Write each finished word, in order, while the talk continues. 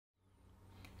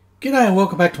G'day and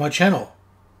welcome back to my channel.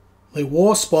 The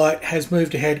Warspite has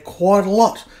moved ahead quite a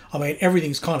lot. I mean,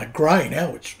 everything's kind of grey now,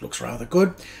 which looks rather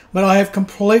good. But I have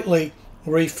completely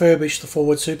refurbished the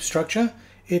forward superstructure.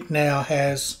 It now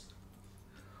has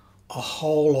a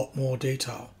whole lot more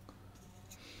detail.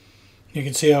 You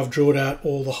can see I've drilled out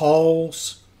all the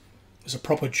holes. There's a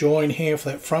proper join here for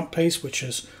that front piece, which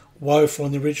is woeful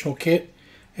in the original kit.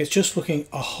 It's just looking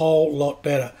a whole lot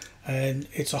better and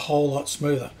it's a whole lot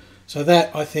smoother. So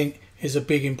that, I think, is a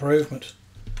big improvement.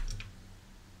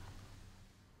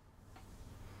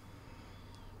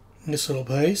 This little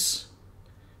piece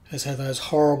has had those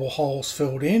horrible holes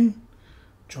filled in,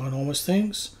 ginormous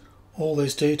things, all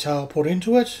this detail put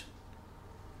into it.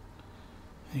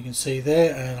 You can see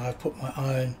there, and I've put my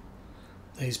own,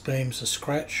 these beams are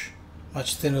scratch,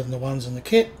 much thinner than the ones in the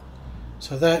kit.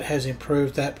 So that has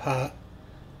improved that part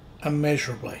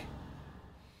immeasurably.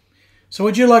 So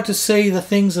would you like to see the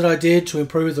things that I did to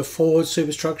improve the forward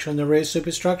superstructure and the rear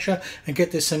superstructure and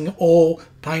get this thing all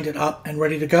painted up and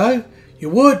ready to go? You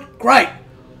would? Great!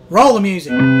 Roll the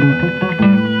music!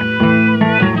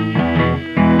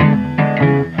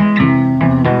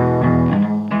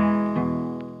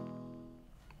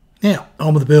 Now,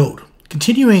 on with the build.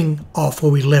 Continuing off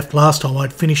where we left last time,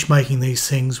 I'd finished making these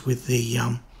things with the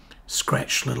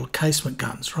scratch little casement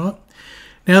guns, right?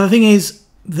 Now the thing is,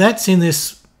 that's in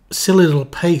this silly little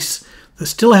piece that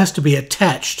still has to be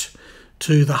attached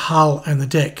to the hull and the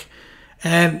deck,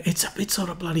 and it's a bit sort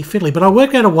of bloody fiddly, but I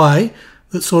worked out a way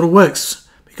that sort of works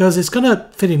because it's going to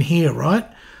fit in here, right?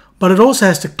 But it also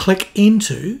has to click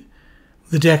into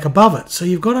the deck above it, so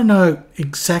you've got to know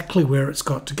exactly where it's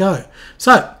got to go.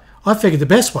 So I figured the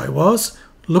best way was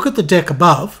look at the deck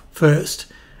above first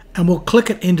and we'll click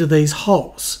it into these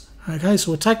holes. Okay,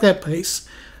 so we'll take that piece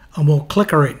and we'll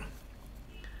click her in.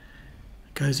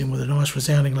 Goes in with a nice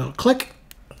resounding little click.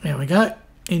 There we go.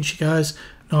 In she goes,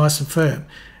 nice and firm.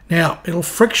 Now it'll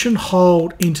friction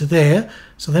hold into there,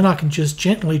 so then I can just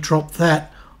gently drop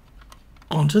that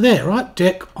onto there, right?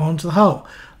 Deck onto the hull.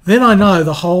 Then I know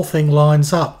the whole thing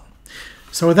lines up.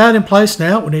 So with that in place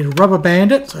now, we need to rubber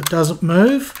band it so it doesn't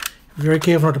move. Be very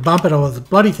careful not to bump it or the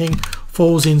bloody thing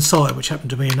falls inside, which happened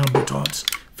to me a number of times.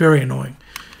 Very annoying.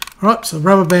 All right, so the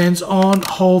rubber band's on,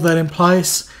 hold that in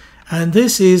place. And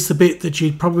this is the bit that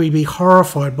you'd probably be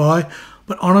horrified by,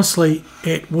 but honestly,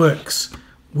 it works.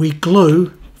 We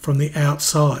glue from the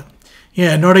outside.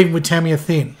 Yeah, not even with Tamiya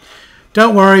thin.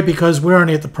 Don't worry, because we're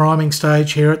only at the priming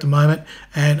stage here at the moment,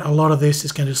 and a lot of this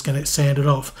is just going to get sanded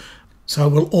off. So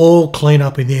we'll all clean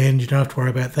up in the end. You don't have to worry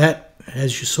about that.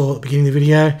 As you saw at the beginning of the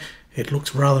video, it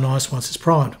looks rather nice once it's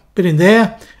primed. Bit in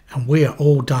there, and we are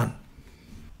all done.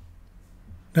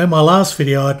 Now, in my last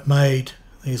video, I'd made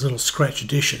these little scratch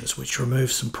additions which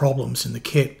remove some problems in the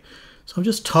kit, so I'm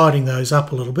just tidying those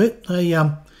up a little bit. They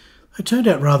turned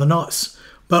out rather nice,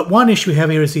 but one issue we have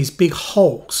here is these big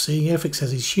holes. See, Airfix has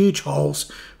these huge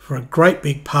holes for a great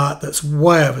big part that's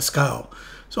way over scale,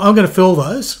 so I'm going to fill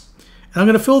those, and I'm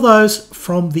going to fill those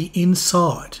from the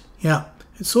inside. Yeah,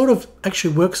 it sort of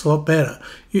actually works a lot better.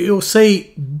 You'll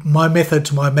see my method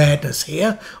to my madness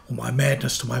here, or my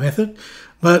madness to my method.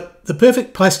 But the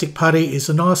perfect plastic putty is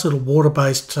a nice little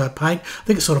water-based paint. I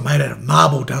think it's sort of made out of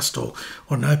marble dust or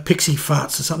no, pixie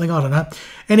farts or something, I don't know.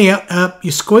 Anyhow, you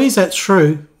squeeze that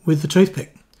through with the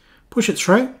toothpick. Push it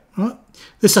through, right?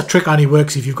 This trick only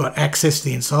works if you've got access to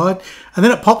the inside. And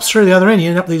then it pops through the other end. You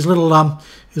end up with these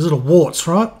little warts,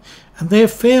 right? And they're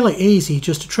fairly easy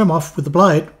just to trim off with the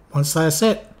blade once they are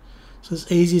set. So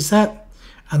it's easy as that.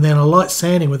 And then a light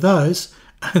sanding with those,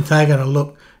 and they're going to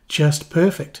look just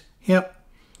perfect. Yep.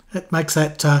 That makes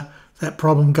that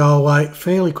problem go away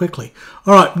fairly quickly.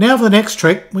 All right, now for the next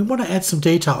trick, we want to add some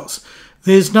details.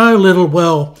 There's no little,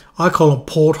 well, I call them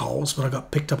portholes, but I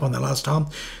got picked up on that last time.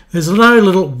 There's no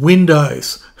little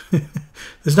windows.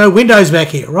 There's no windows back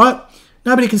here, right?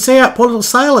 Nobody can see out. Poor little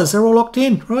sailors, they're all locked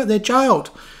in, right? They're jailed.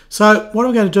 So what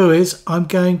I'm going to do is I'm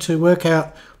going to work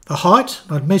out the height.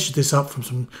 I've measured this up from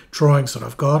some drawings that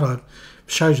I've got. I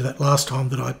showed you that last time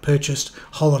that I purchased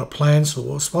a whole lot of plans for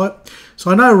Warspite.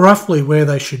 So I know roughly where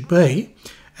they should be,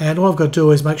 and all I've got to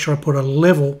do is make sure I put a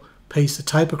level piece of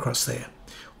tape across there.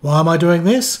 Why am I doing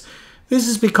this? This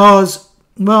is because,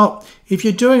 well, if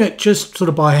you're doing it just sort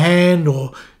of by hand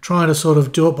or trying to sort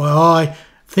of do it by eye,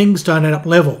 things don't end up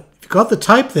level. If you've got the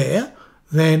tape there,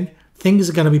 then things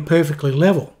are going to be perfectly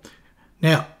level.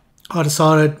 Now, I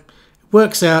decided it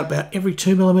works out about every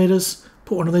 2 millimeters,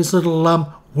 put one of these little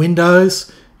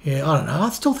windows. Yeah, I don't know. I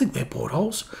still think they're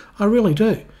portholes. I really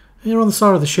do. They're on the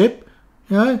side of the ship.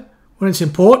 You know, when it's in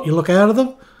port, you look out of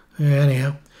them. Yeah,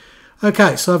 anyhow.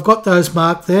 Okay, so I've got those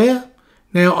marked there.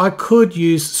 Now I could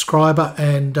use Scriber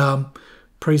and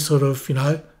sort of,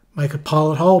 make a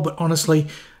pilot hole, but honestly,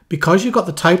 because you've got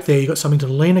the tape there, you've got something to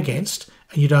lean against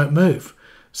and you don't move.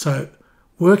 So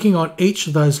working on each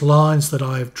of those lines that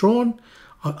I have drawn,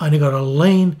 I've only got to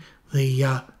lean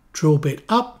the drill bit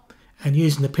up, and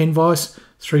using the pin vise,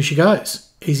 through she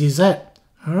goes. Easy as that.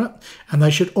 All right, and they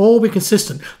should all be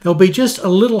consistent. They'll be just a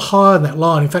little higher than that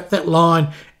line. In fact, that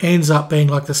line ends up being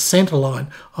like the center line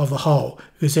of the hole,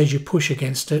 because as you push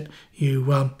against it, you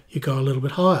go a little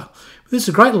bit higher. But this is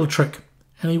a great little trick,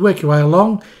 and you work your way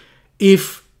along.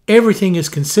 If everything is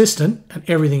consistent and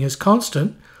everything is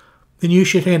constant, then you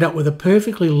should end up with a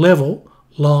perfectly level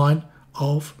line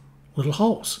of little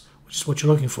holes, which is what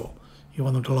you're looking for. You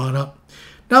want them to line up.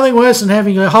 Nothing worse than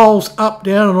having your holes up,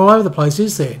 down, and all over the place,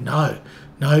 is there?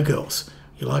 No, girls.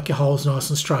 You like your holes nice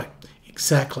and straight.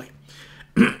 Exactly.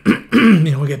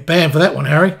 We'll get banned for that one,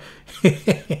 Harry.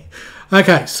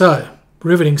 Okay, so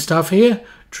riveting stuff here.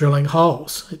 Drilling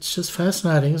holes. It's just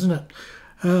fascinating, isn't it?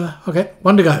 Okay,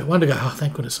 one to go. Oh,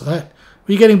 thank goodness for that.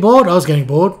 Were you getting bored? I was getting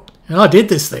bored, and I did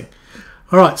this thing.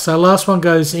 All right, so last one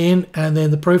goes in, and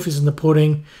then the proof is in the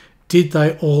pudding. Did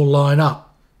they all line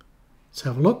up? Let's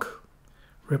have a look.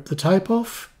 Rip the tape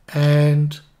off,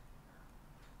 and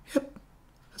yep,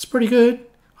 that's pretty good.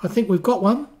 I think we've got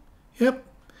one. Yep,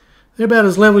 they're about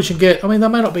as level as you can get. I mean, they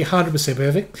may not be 100%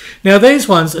 perfect. Now, these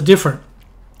ones are different.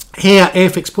 Here,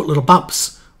 Airfix put little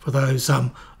bumps for those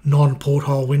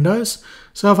non-porthole windows.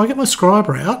 So if I get my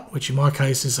Scriber out, which in my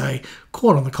case is a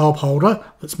cord on the cob holder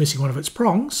that's missing one of its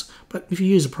prongs, but if you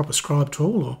use a proper scribe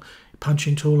tool or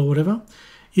punching tool or whatever,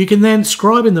 you can then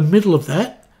scribe in the middle of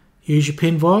that, use your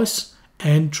pin vise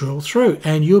and drill through,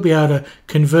 and you'll be able to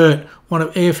convert one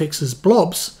of Airfix's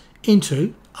blobs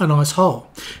into a nice hole.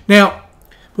 Now,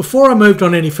 before I moved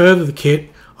on any further with the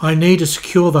kit, I need to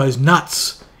secure those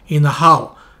nuts in the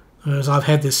hull, as I've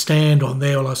had this stand on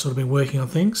there while I've sort of been working on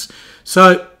things.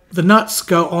 So the nuts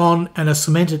go on and are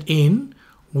cemented in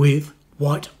with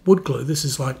white wood glue. This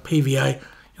is like PVA,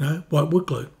 white wood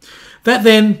glue. That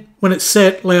then, when it's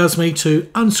set, allows me to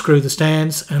unscrew the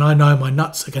stands, and I know my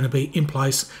nuts are going to be in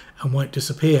place and won't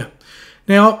disappear.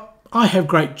 Now, I have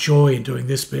great joy in doing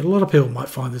this bit. A lot of people might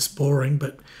find this boring,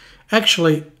 but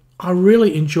actually I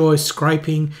really enjoy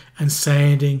scraping and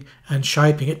sanding and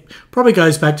shaping. It probably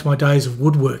goes back to my days of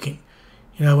woodworking.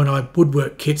 When I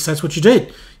woodwork kits, that's what you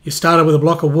did. You started with a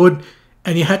block of wood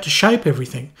and you had to shape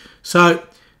everything. So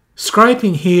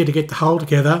scraping here to get the hole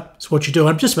together is what you do.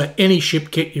 And just about any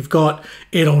ship kit you've got,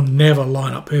 it'll never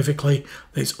line up perfectly.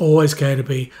 There's always going to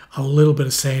be a little bit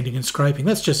of sanding and scraping.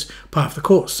 That's just part of the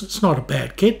course. It's not a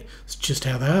bad kit. It's just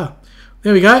how they are.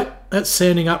 There we go. That's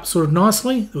sanding up sort of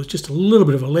nicely. There was just a little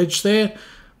bit of a ledge there,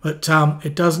 but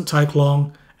it doesn't take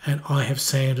long, and I have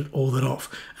sanded all that off.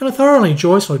 And I thoroughly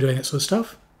enjoy sort of doing that sort of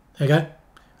stuff. There you go.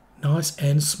 Nice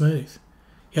and smooth.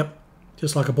 Yep,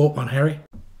 just like I bought one, Harry.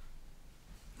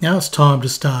 Now it's time to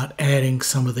start adding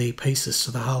some of the pieces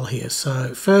to the hull here.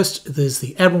 So first there's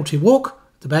the Admiralty walk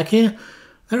at the back here.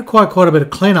 They require quite a bit of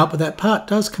cleanup, but that part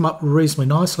does come up reasonably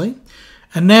nicely.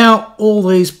 And now all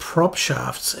these prop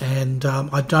shafts, and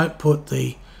I don't put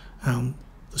the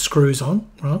screws on,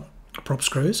 right? Prop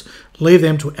screws. Leave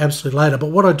them to absolutely later. But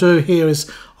what I do here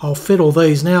is I'll fit all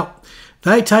these. Now,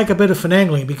 they take a bit of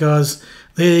finagling because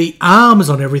the arms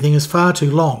on everything is far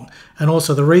too long, and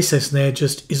also the recess in there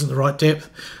just isn't the right depth.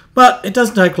 But it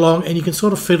doesn't take long, and you can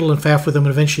sort of fiddle and faff with them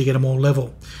and eventually get them all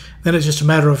level. Then it's just a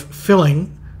matter of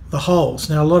filling the holes.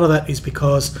 Now, a lot of that is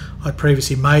because I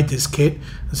previously made this kit,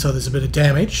 and so there's a bit of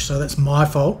damage, so that's my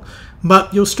fault.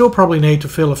 But you'll still probably need to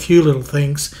fill a few little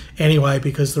things anyway,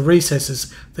 because the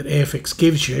recesses that Airfix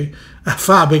gives you are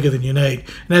far bigger than you need.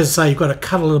 And as I say, you've got to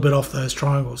cut a little bit off those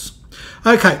triangles.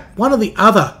 Okay, one of the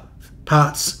other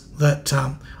parts that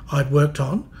I'd worked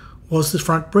on was the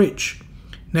front bridge.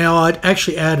 Now, I'd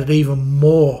actually added even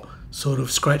more sort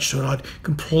of scratch to it. I'd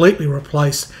completely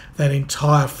replaced that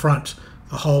entire front,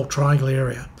 the whole triangle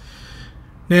area.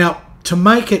 Now, to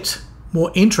make it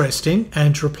more interesting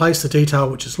and to replace the detail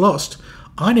which is lost,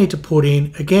 I need to put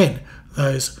in, again,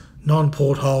 those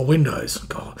non-porthole windows.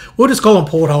 God, we'll just call them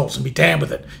portholes and be damned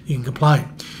with it. You can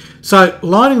complain. So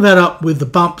lining that up with the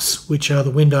bumps, which are the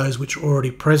windows which are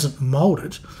already present and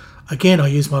moulded, again, I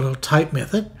use my little tape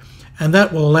method, and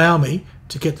that will allow me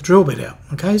to get the drill bit out.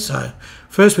 Okay, so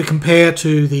first we compare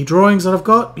to the drawings that I've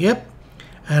got. Yep.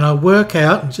 And I work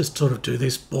out and just sort of do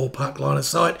this ballpark line of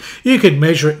sight. You could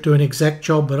measure it, do an exact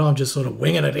job, but I'm just sort of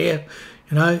winging it here.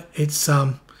 It's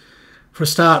for a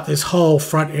start, this whole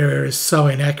front area is so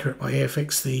inaccurate by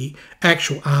Airfix. The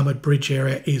actual armoured bridge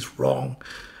area is wrong.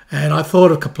 And I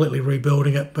thought of completely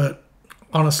rebuilding it, but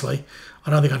honestly, I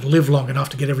don't think I'd live long enough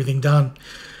to get everything done.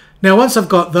 Now once I've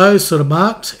got those sort of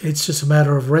marked, it's just a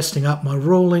matter of resting up my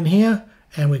rule in here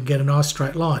and we can get a nice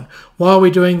straight line. Why are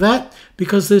we doing that?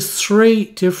 Because there's 3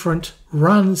 different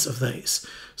runs of these.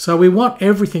 So we want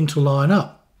everything to line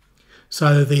up.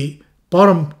 So the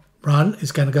bottom run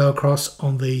is going to go across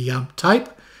on the tape,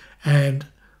 and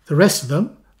the rest of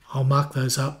them, I'll mark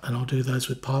those up and I'll do those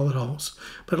with pilot holes.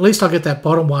 But at least I'll get that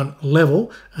bottom one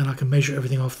level and I can measure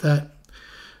everything off that.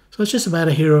 So it's just a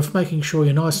matter here of making sure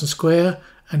you're nice and square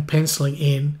and penciling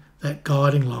in that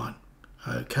guiding line.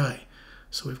 Okay,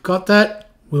 so we've got that.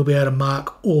 We'll be able to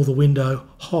mark all the window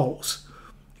holes.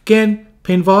 Again,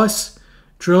 pin vise,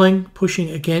 drilling, pushing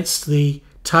against the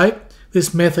tape.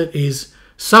 This method is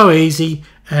so easy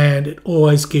and it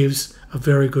always gives a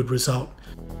very good result.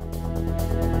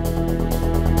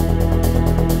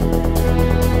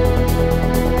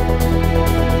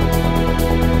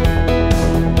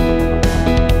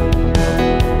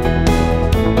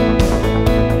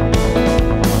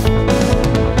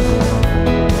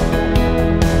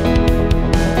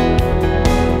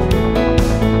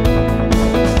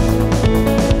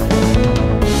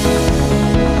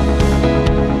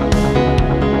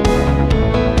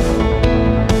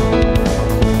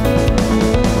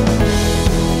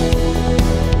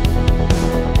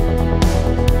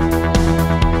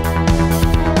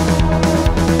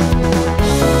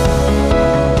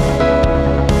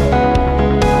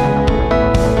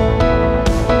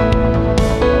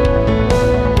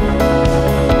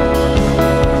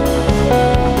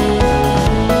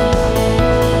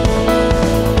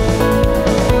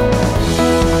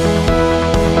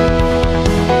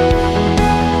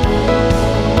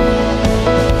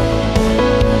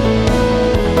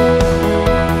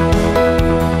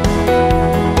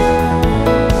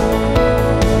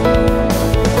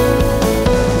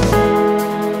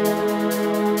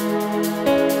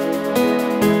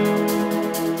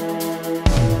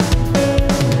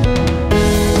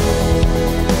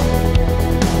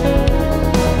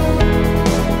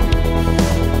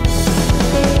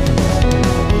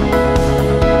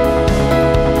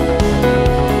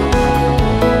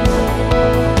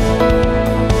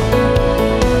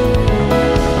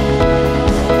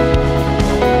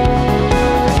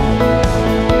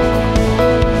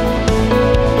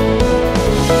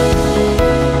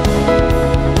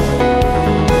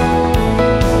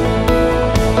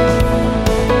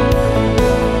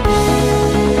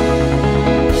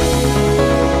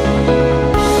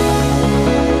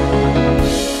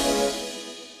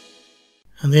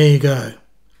 And there you go.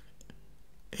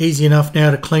 Easy enough now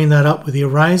to clean that up with the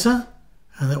eraser,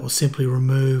 and that will simply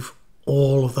remove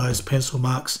all of those pencil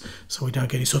marks so we don't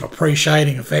get any sort of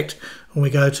pre-shading effect when we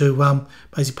go to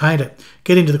basically paint it.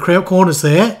 Get into the crown corners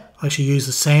there, I actually use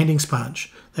the sanding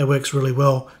sponge. That works really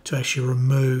well to actually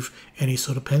remove any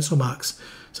sort of pencil marks.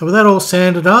 So with that all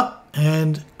sanded up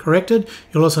and corrected,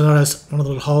 you'll also notice one of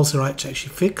the little holes there I had to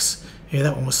actually fix. Yeah,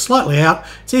 that one was slightly out.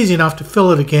 It's easy enough to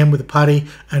fill it again with a putty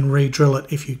and re-drill it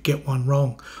if you get one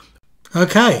wrong.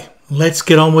 Okay, let's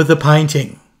get on with the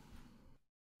painting.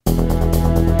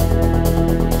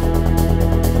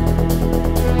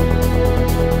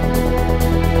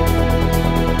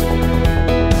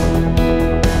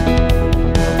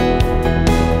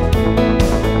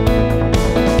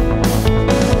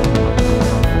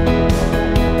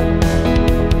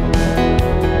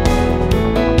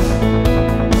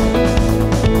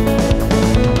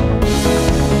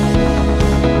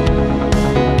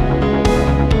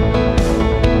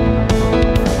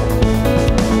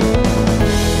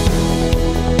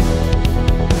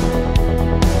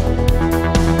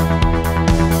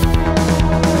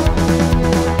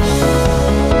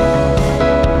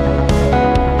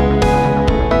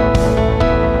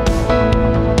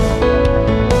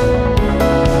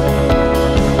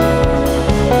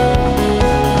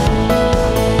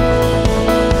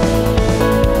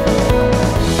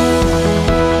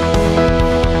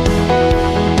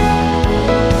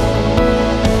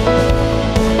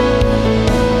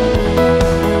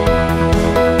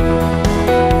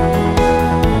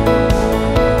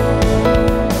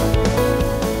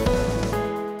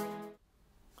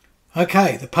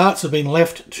 Okay, the parts have been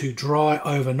left to dry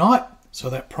overnight, so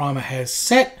that primer has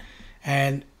set,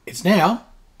 and it's now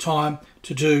time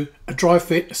to do a dry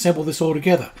fit, assemble this all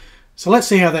together. So let's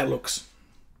see how that looks.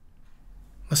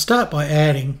 I start by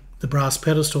adding the brass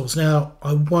pedestals. Now,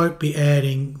 I won't be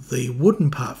adding the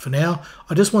wooden part for now.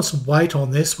 I just want some weight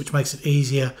on this, which makes it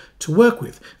easier to work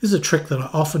with. This is a trick that I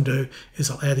often do,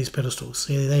 is I'll add these pedestals.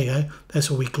 See, there you go.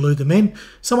 That's where we glue them in.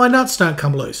 So my nuts don't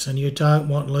come loose, and you don't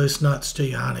want loose nuts, do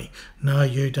you, honey? No,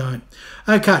 you don't.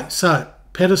 Okay, so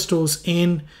pedestals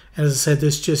in, and as I said,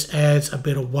 this just adds a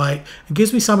bit of weight and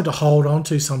gives me something to hold on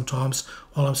to sometimes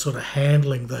while I'm sort of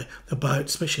handling the boat,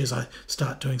 especially as I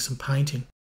start doing some painting.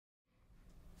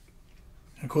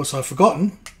 And of course, I've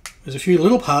forgotten there's a few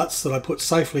little parts that I put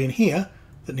safely in here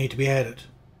that need to be added.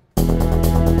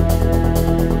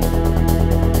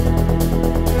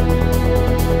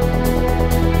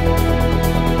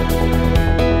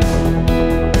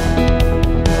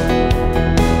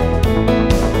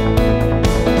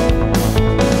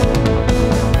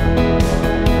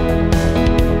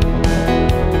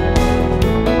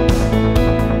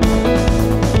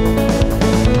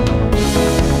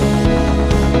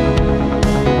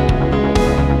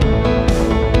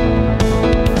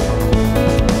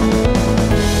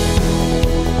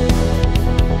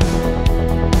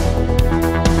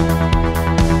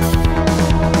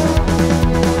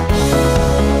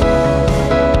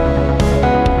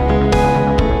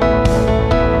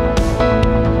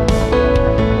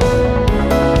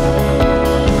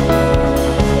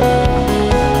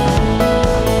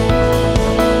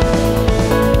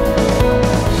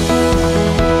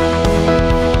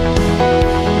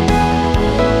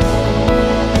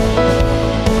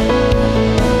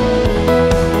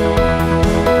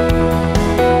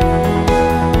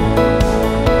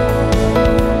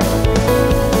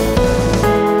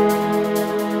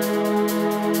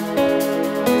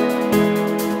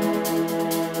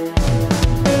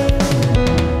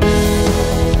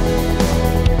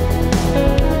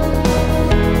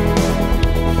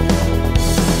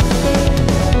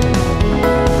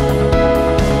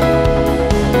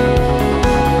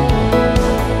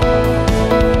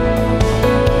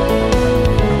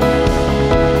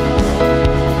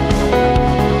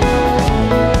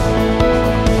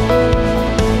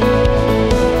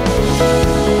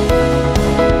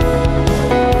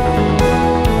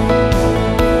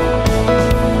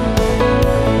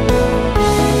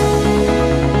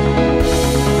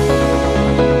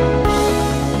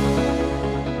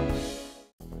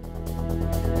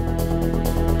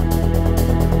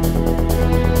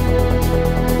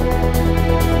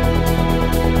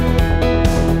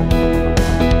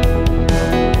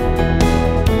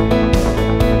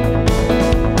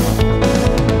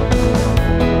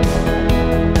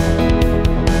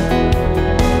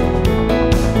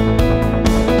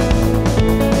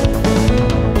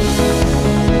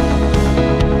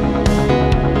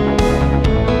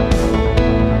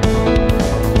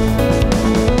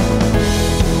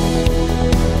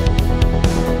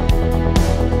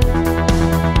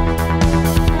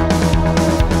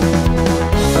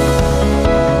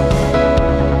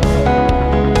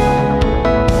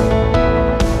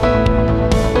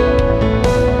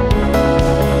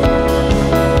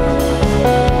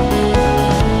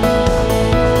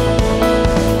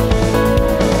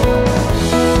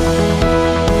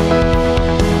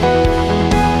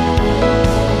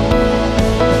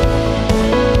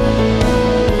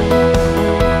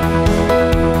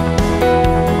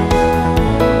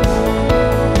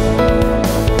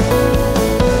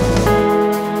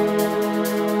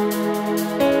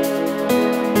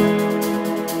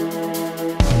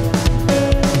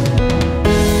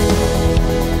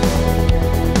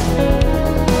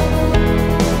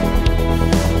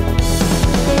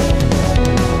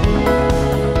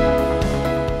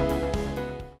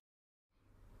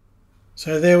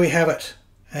 So there we have it.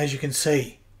 As you can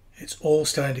see, it's all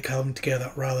starting to come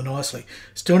together rather nicely.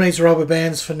 Still needs rubber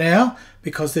bands for now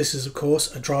because this is of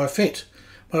course a dry fit.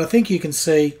 But I think you can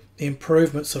see the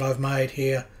improvements that I've made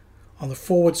here on the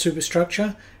forward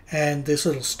superstructure and this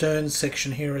little stern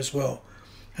section here as well.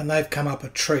 And they've come up a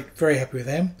treat. Very happy with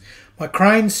them. My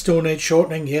cranes still need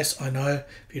shortening. Yes, I know.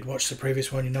 If you'd watched the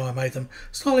previous one, you know I made them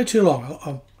slightly too long.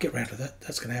 I'll get round to that.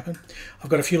 That's going to happen. I've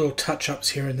got a few little touch-ups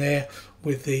here and there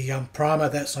with the primer.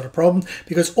 That's not a problem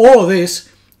because all of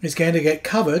this is going to get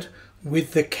covered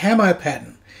with the camo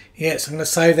pattern. Yes, I'm going to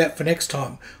save that for next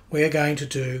time. We're going to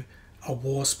do a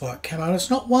Warspite camo. And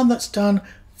it's not one that's done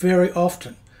very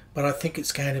often, but I think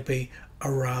it's going to be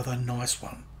a rather nice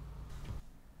one.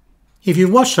 If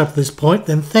you've watched up to this point,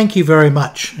 then thank you very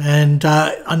much. And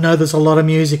I know there's a lot of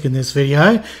music in this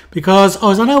video because I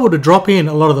was unable to drop in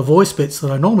a lot of the voice bits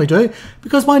that I normally do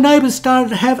because my neighbours started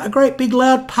to have a great big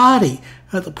loud party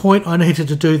at the point I needed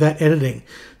to do that editing.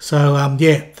 So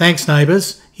yeah, thanks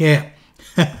neighbours. Yeah.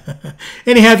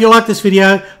 Anyhow, if you like this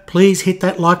video, please hit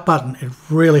that like button. It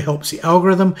really helps the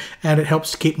algorithm and it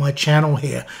helps to keep my channel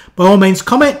here. By all means,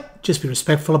 comment. Just be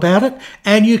respectful about it.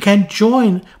 And you can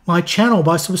join my channel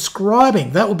by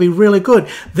subscribing. That would be really good.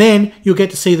 Then you'll get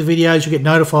to see the videos. You'll get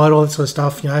notified, all that sort of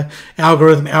stuff, you know,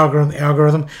 algorithm.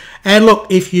 And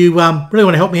look, if you really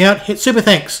want to help me out, hit super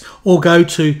thanks or go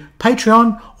to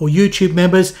Patreon or YouTube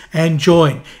members and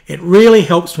join. It really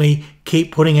helps me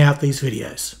keep putting out these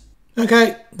videos.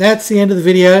 Okay, that's the end of the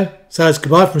video. So it's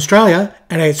goodbye from Australia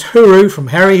and it's hooroo from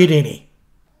Harry Houdini.